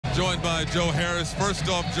Joined by Joe Harris. First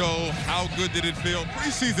off, Joe, how good did it feel?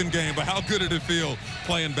 Preseason game, but how good did it feel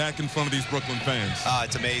playing back in front of these Brooklyn fans?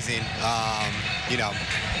 It's amazing.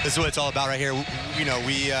 This is what it's all about right here.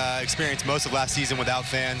 We experienced most of last season without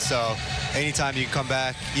fans, so anytime you can come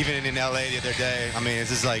back, even in LA the other day, I mean,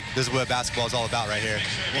 this is what basketball is all about right here.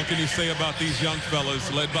 What can you say about these young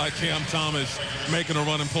fellas led by Cam Thomas making a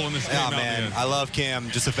run and pulling this game out? Man, I love Cam.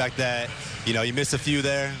 Just the fact that you missed a few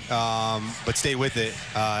there, but stay with it.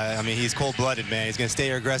 I mean, he's cold-blooded, man. He's going to stay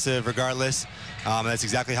aggressive regardless. That's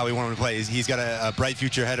exactly how we want him to play. He's got a bright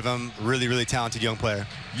future ahead of him. Really, really talented young player.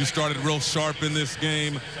 You started real sharp in this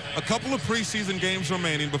game. A couple of preseason games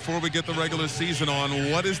remaining before we get the regular season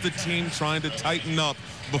on. What is the team trying to tighten up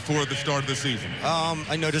before the start of the season?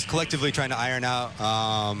 I know, just collectively trying to iron out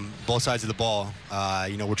both sides of the ball.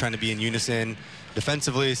 We're trying to be in unison.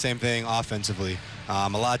 Defensively, same thing. Offensively, a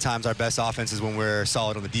lot of times our best offense is when we're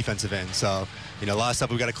solid on the defensive end. So, a lot of stuff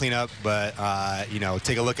we've got to clean up. But,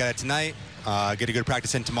 take a look at it tonight, get a good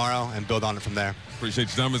practice in tomorrow, and build on it from there.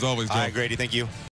 Appreciate your time as always, Joe. All right, Grady. Thank you.